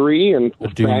 6'3" and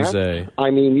fast.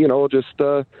 I mean,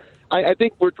 I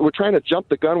think we're trying to jump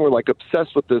the gun. We're like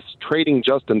obsessed with this trading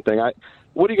Justin thing.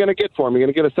 What are you going to get for him? You're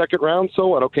going to get a second round, so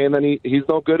what? Okay, and then he's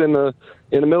no good in the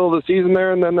middle of the season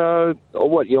there, and then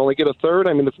what? You only get a third?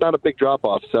 I mean, it's not a big drop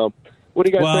off. So, what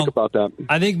do you guys think about that?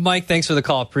 I think Mike, thanks for the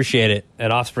call. Appreciate it.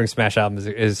 An Offspring Smash album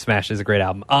is a great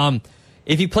album.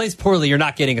 If he plays poorly, you're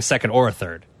not getting a second or a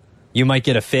third. You might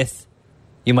get a 5th.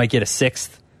 You might get a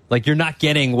 6th. Like, you're not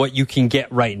getting what you can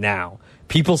get right now.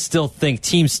 Teams still think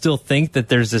that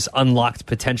there's this unlocked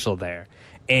potential there.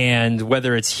 And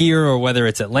whether it's here or whether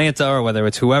it's Atlanta or whether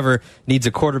it's whoever needs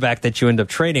a quarterback that you end up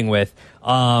trading with,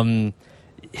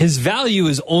 his value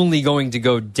is only going to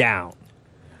go down.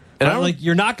 And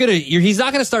he's not going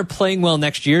to start playing well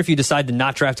next year if you decide to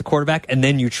not draft a quarterback and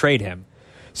then you trade him.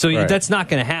 So that's not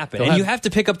going to happen. And you have to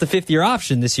pick up the 5th-year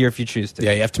option this year if you choose to.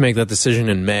 Yeah, you have to make that decision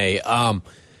in May.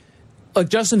 Like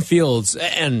Justin Fields,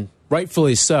 and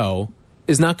rightfully so,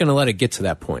 is not going to let it get to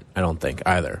that point, I don't think,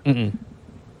 either. Mm-mm.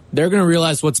 They're going to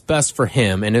realize what's best for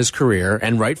him and his career,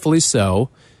 and rightfully so,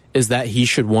 is that he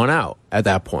should want out at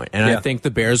that point. And I think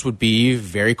the Bears would be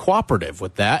very cooperative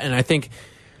with that. And I think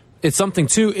it's something,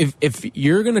 too, if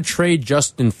you're going to trade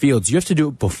Justin Fields, you have to do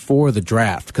it before the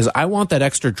draft, because I want that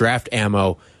extra draft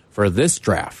ammo for this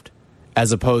draft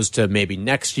as opposed to maybe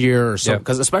next year or something.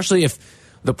 Because especially if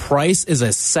the price is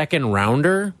a second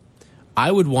rounder, I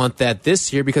would want that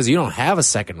this year because you don't have a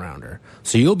second rounder.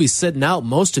 So you'll be sitting out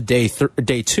most of day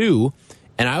 2,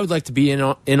 and I would like to be in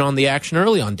on the action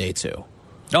early on day 2.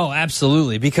 Oh,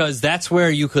 absolutely, because that's where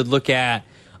you could look at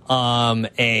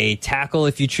a tackle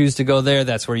if you choose to go there.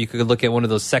 That's where you could look at one of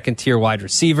those second-tier wide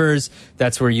receivers.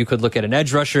 That's where you could look at an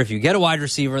edge rusher if you get a wide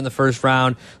receiver in the first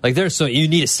round. So you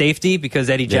need a safety because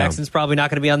Eddie Jackson's probably not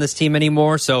going to be on this team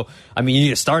anymore. So, you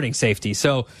need a starting safety.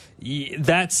 So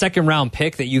that second-round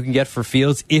pick that you can get for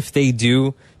Fields, if they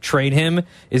do trade him,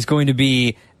 is going to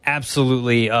be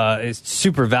absolutely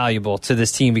super valuable to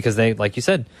this team because they, like you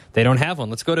said, they don't have one.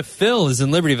 Let's go to Phil, who's in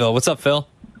Libertyville. What's up, Phil?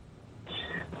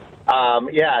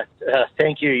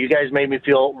 Thank you. You guys made me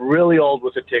feel really old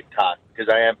with the TikTok because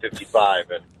I am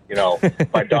 55 and,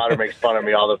 my daughter makes fun of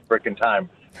me all the freaking time.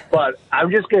 But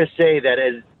I'm just going to say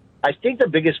that I think the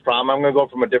biggest problem, I'm going to go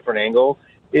from a different angle,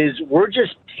 is we're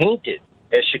just tainted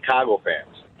as Chicago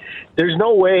fans. There's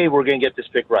no way we're going to get this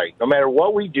pick right. No matter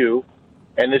what we do,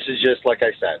 and this is just, like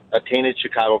I said, a tainted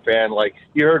Chicago fan. Like,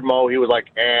 you heard Mo, he was like,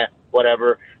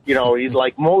 whatever. He's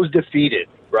like, Mo's defeated,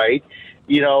 right?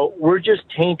 We're just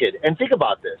tainted. And think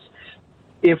about this.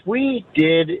 If we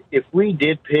did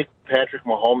pick Patrick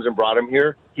Mahomes and brought him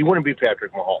here, he wouldn't be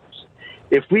Patrick Mahomes.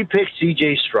 If we picked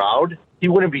C.J. Stroud, he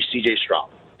wouldn't be C.J. Stroud,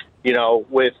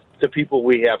 with the people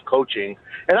we have coaching.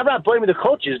 And I'm not blaming the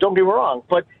coaches, don't get me wrong,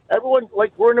 but everyone,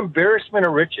 we're an embarrassment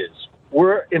of riches.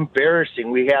 We're embarrassing.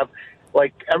 We have,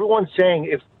 everyone's saying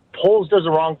if Poles does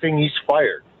the wrong thing, he's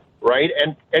fired, right?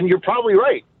 And you're probably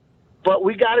right. But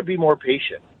we got to be more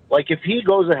patient. If he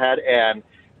goes ahead and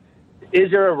is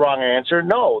there a wrong answer?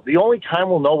 No. The only time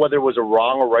we'll know whether it was a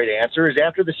wrong or right answer is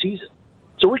after the season.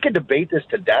 So we could debate this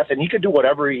to death, and he could do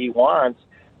whatever he wants,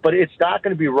 but it's not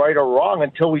going to be right or wrong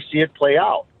until we see it play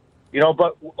out.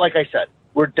 But like I said,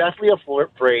 we're definitely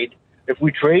afraid if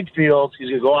we trade Fields, he's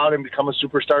going to go out and become a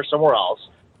superstar somewhere else.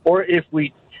 Or if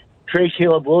we trade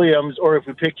Caleb Williams, or if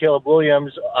we pick Caleb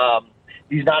Williams,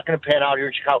 he's not going to pan out here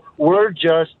in Chicago. We're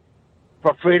just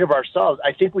afraid of ourselves.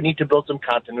 I think we need to build some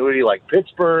continuity like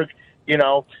Pittsburgh.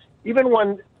 Even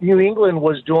when New England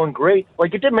was doing great,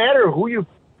 it didn't matter who you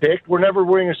picked. We're never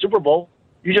winning a Super Bowl.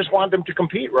 You just want them to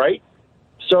compete, right?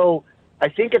 So I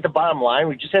think at the bottom line,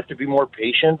 we just have to be more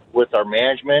patient with our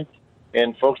management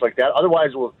and folks like that.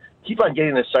 Otherwise, we'll keep on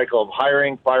getting this cycle of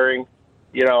hiring, firing.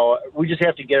 We just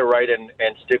have to get it right and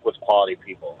stick with quality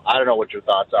people. I don't know what your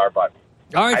thoughts are, but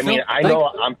all right, Phil, I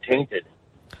know I'm tainted.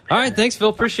 All right, thanks, Phil.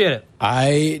 Appreciate it.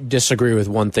 I disagree with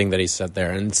one thing that he said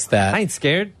there, and it's that I ain't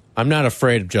scared. I'm not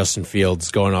afraid of Justin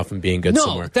Fields going off and being good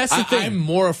somewhere. That's the thing. I'm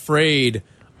more afraid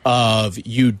of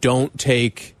you don't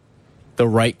take the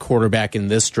right quarterback in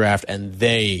this draft and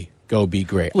they go be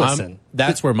great. Listen,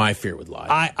 that's where my fear would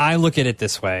lie. I look at it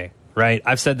this way, right?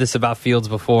 I've said this about Fields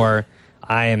before.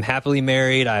 I am happily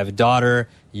married. I have a daughter.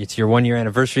 It's your 1-year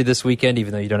anniversary this weekend,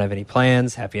 even though you don't have any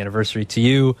plans. Happy anniversary to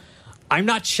you. I'm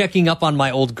not checking up on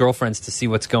my old girlfriends to see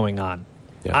what's going on.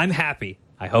 Yeah. I'm happy.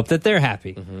 I hope that they're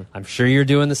happy. Mm-hmm. I'm sure you're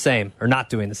doing the same or not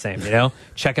doing the same,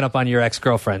 checking up on your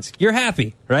ex-girlfriends. You're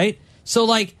happy, right?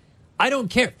 So, I don't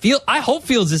care. I hope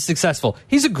Fields is successful.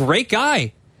 He's a great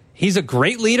guy. He's a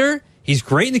great leader. He's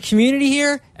great in the community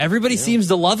here. Everybody seems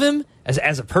to love him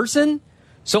as a person.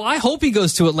 So I hope he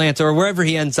goes to Atlanta or wherever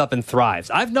he ends up and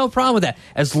thrives. I have no problem with that,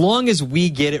 as long as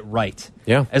we get it right.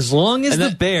 Yeah. As long as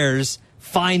the Bears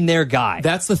find their guy.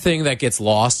 That's the thing that gets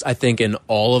lost, I think, in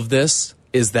all of this,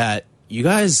 is that you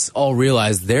guys all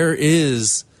realize there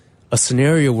is a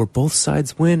scenario where both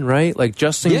sides win, right?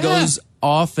 Justin goes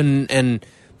off and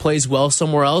plays well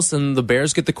somewhere else, and the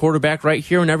Bears get the quarterback right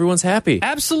here, and everyone's happy.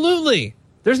 Absolutely.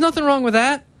 There's nothing wrong with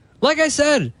that. Like I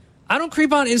said, I don't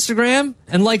creep on Instagram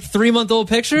and 3-month-old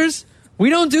pictures. We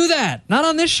don't do that. Not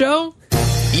on this show.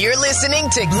 You're listening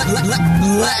to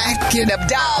Black and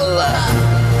Abdallah.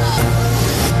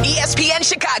 ESPN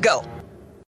Chicago.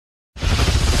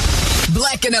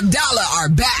 Black and Abdallah are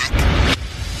back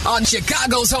on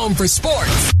Chicago's home for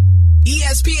sports.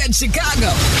 ESPN Chicago.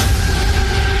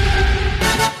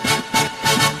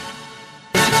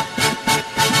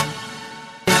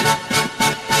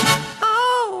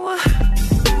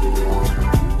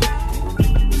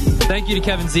 Thank you to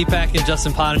Kevin Zepak and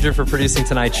Justin Pottinger for producing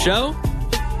tonight's show.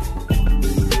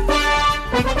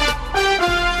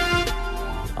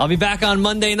 I'll be back on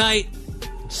Monday night.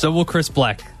 So will Chris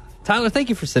Black. Tyler, thank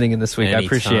you for sitting in this week. Anytime. I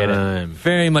appreciate it.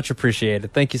 Very much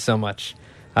appreciated. Thank you so much.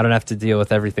 I don't have to deal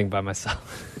with everything by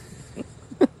myself.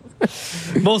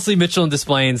 Mostly Mitchell and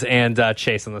Desplaines and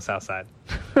Chase on the south side.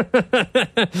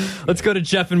 Let's go to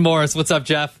Jeff and Morris. What's up,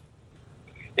 Jeff?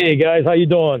 Hey, guys. How you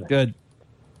doing? Good.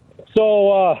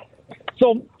 So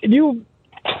you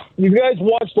guys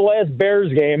watched the last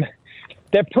Bears game.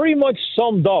 That pretty much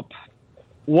summed up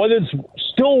what is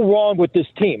still wrong with this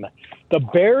team. The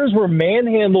Bears were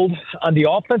manhandled on the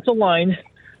offensive line,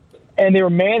 and they were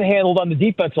manhandled on the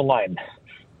defensive line.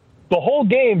 the whole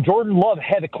game, Jordan Love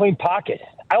had a clean pocket.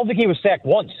 I don't think he was sacked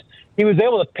once. He was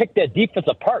able to pick that defense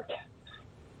apart.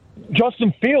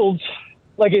 Justin Fields,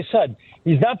 like I said,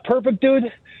 he's not perfect,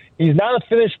 dude. He's not a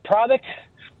finished product,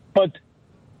 but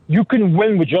you can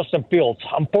win with Justin Fields.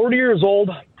 I'm 40 years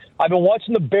old. I've been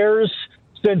watching the Bears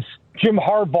since Jim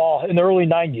Harbaugh in the early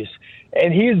 90s,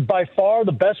 and he is by far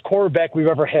the best quarterback we've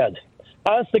ever had.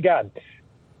 Honest to God.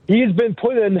 He's been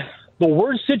put in the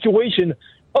worst situation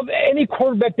of any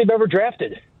quarterback they've ever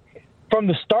drafted. From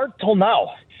the start till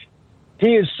now,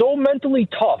 he is so mentally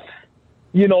tough.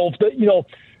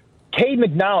 Cade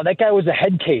McNown, that guy was a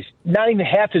head case, not even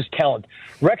half his talent.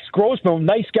 Rex Grossman,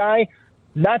 nice guy,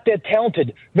 not that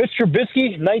talented. Mr.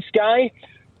 Trubisky, nice guy,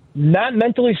 not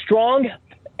mentally strong,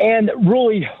 and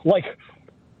really,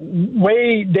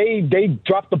 they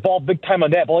dropped the ball big time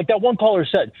on that. But like that one caller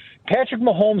said, Patrick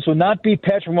Mahomes would not be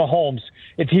Patrick Mahomes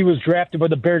if he was drafted by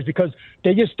the Bears because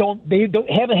they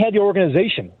haven't had the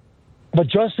organization. But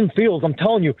Justin Fields, I'm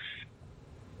telling you,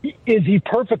 is he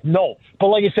perfect? No. But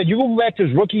like I said, you go back to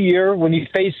his rookie year when he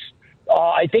faced,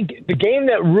 I think the game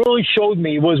that really showed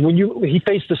me was when he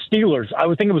faced the Steelers. I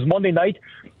would think it was Monday night.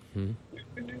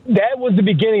 Mm-hmm. That was the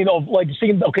beginning of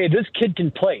seeing, okay, this kid can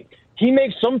play. He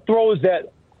makes some throws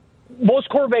that most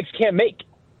quarterbacks can't make.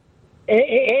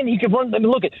 And he could run. I mean,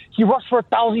 look, he rushed for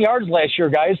 1,000 yards last year,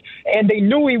 guys, and they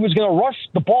knew he was going to rush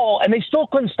the ball, and they still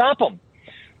couldn't stop him.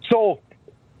 So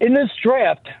in this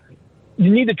draft,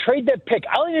 you need to trade that pick.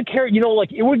 I don't even care.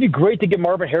 It would be great to get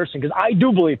Marvin Harrison because I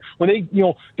do believe when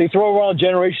they throw around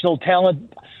generational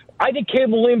talent. I think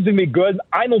Caleb Williams is going to be good.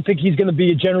 I don't think he's going to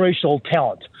be a generational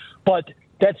talent, but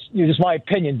that's just my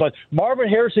opinion. But Marvin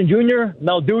Harrison Jr.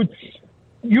 Now, dude,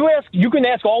 you can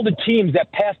ask all the teams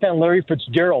that passed on Larry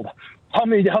Fitzgerald how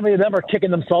many of them are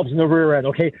kicking themselves in the rear end.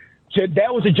 Okay,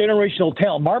 that was a generational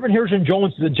talent. Marvin Harrison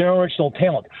Jones is a generational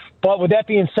talent. But with that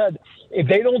being said, if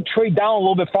they don't trade down a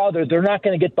little bit farther, they're not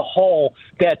going to get the haul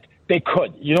that they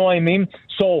could. You know what I mean?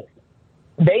 So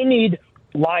they need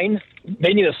line.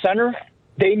 They need a center.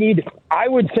 They need, I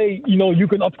would say, you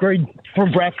can upgrade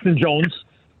from Braxton Jones.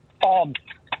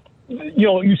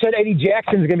 You said Eddie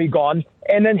Jackson's going to be gone.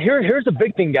 And then here's the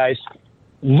big thing, guys.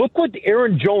 Look what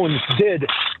Aaron Jones did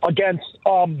against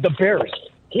the Bears.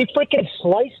 He freaking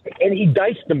sliced and he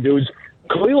diced them, dudes.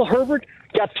 Khalil Herbert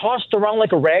got tossed around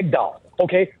like a rag doll.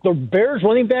 Okay, the Bears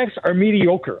running backs are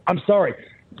mediocre. I'm sorry.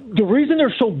 The reason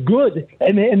they're so good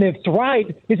and they've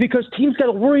thrived is because teams got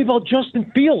to worry about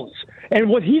Justin Fields and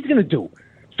what he's going to do.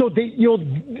 So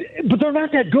but they're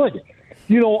not that good.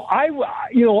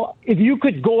 If you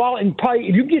could go out and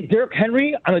if you get Derrick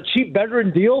Henry on a cheap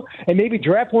veteran deal and maybe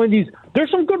draft one of these, there's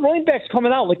some good running backs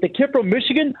coming out, like the kid from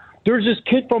Michigan. There's this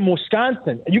kid from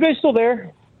Wisconsin. Are you guys still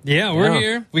there? Yeah, we're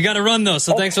here. We got to run, though,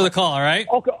 so thanks for the call, all right?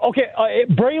 Okay.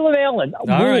 Braylon Allen,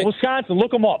 Wisconsin.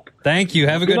 Look him up. Thank you.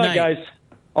 Have a good night, guys.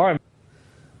 All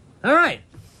right.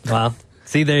 Well,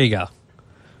 see, there you go.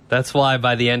 That's why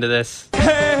by the end of this...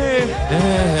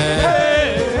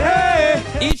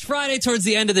 Each Friday towards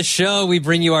the end of the show, we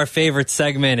bring you our favorite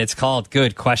segment. It's called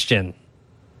Good Question.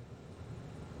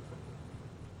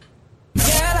 You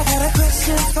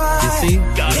see?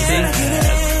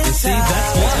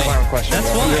 That's why. That's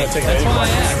why I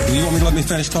asked. You want me to let me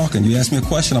finish talking? You ask me a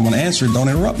question, I'm going to answer it. Don't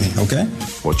interrupt me, okay?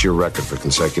 What's your record for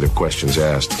consecutive questions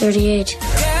asked? 38. Do you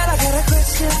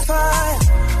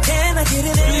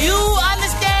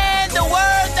understand the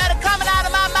words that are coming out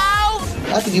of my mouth?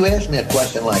 How could you ask me a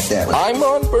question like that? I'm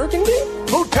on Burgundy?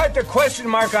 Who typed a question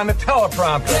mark on the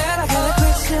teleprompter?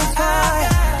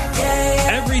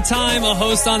 Every time a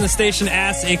host on the station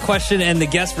asks a question and the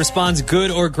guest responds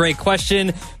good or great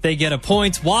question, they get a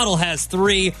point. Waddle has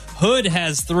 3. Hood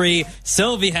has 3.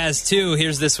 Sylvie has 2.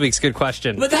 Here's this week's good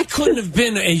question. But that couldn't have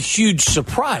been a huge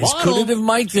surprise. Waddle. Could it have,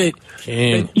 Mike?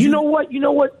 You know what?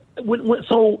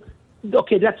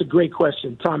 Okay, that's a great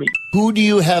question, Tommy. Who do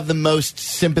you have the most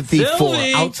sympathy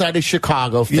Sylvie. for outside of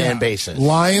Chicago fan bases?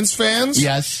 Lions fans?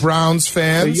 Yes. Browns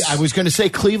fans? I was going to say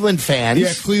Cleveland fans.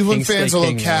 Yeah, Cleveland fans. I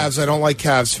love Cavs. I don't like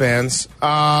Cavs fans.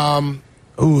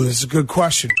 This is a good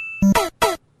question.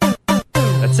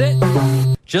 That's it.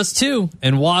 Just 2.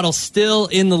 And Waddle still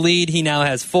in the lead. He now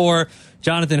has 4.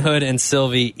 Jonathan, Hood, and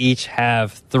Sylvie each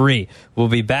have 3. We'll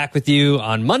be back with you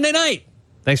on Monday night.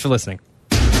 Thanks for listening.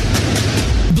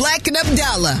 Black and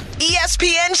Abdallah,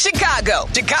 ESPN Chicago,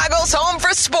 Chicago's home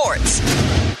for sports.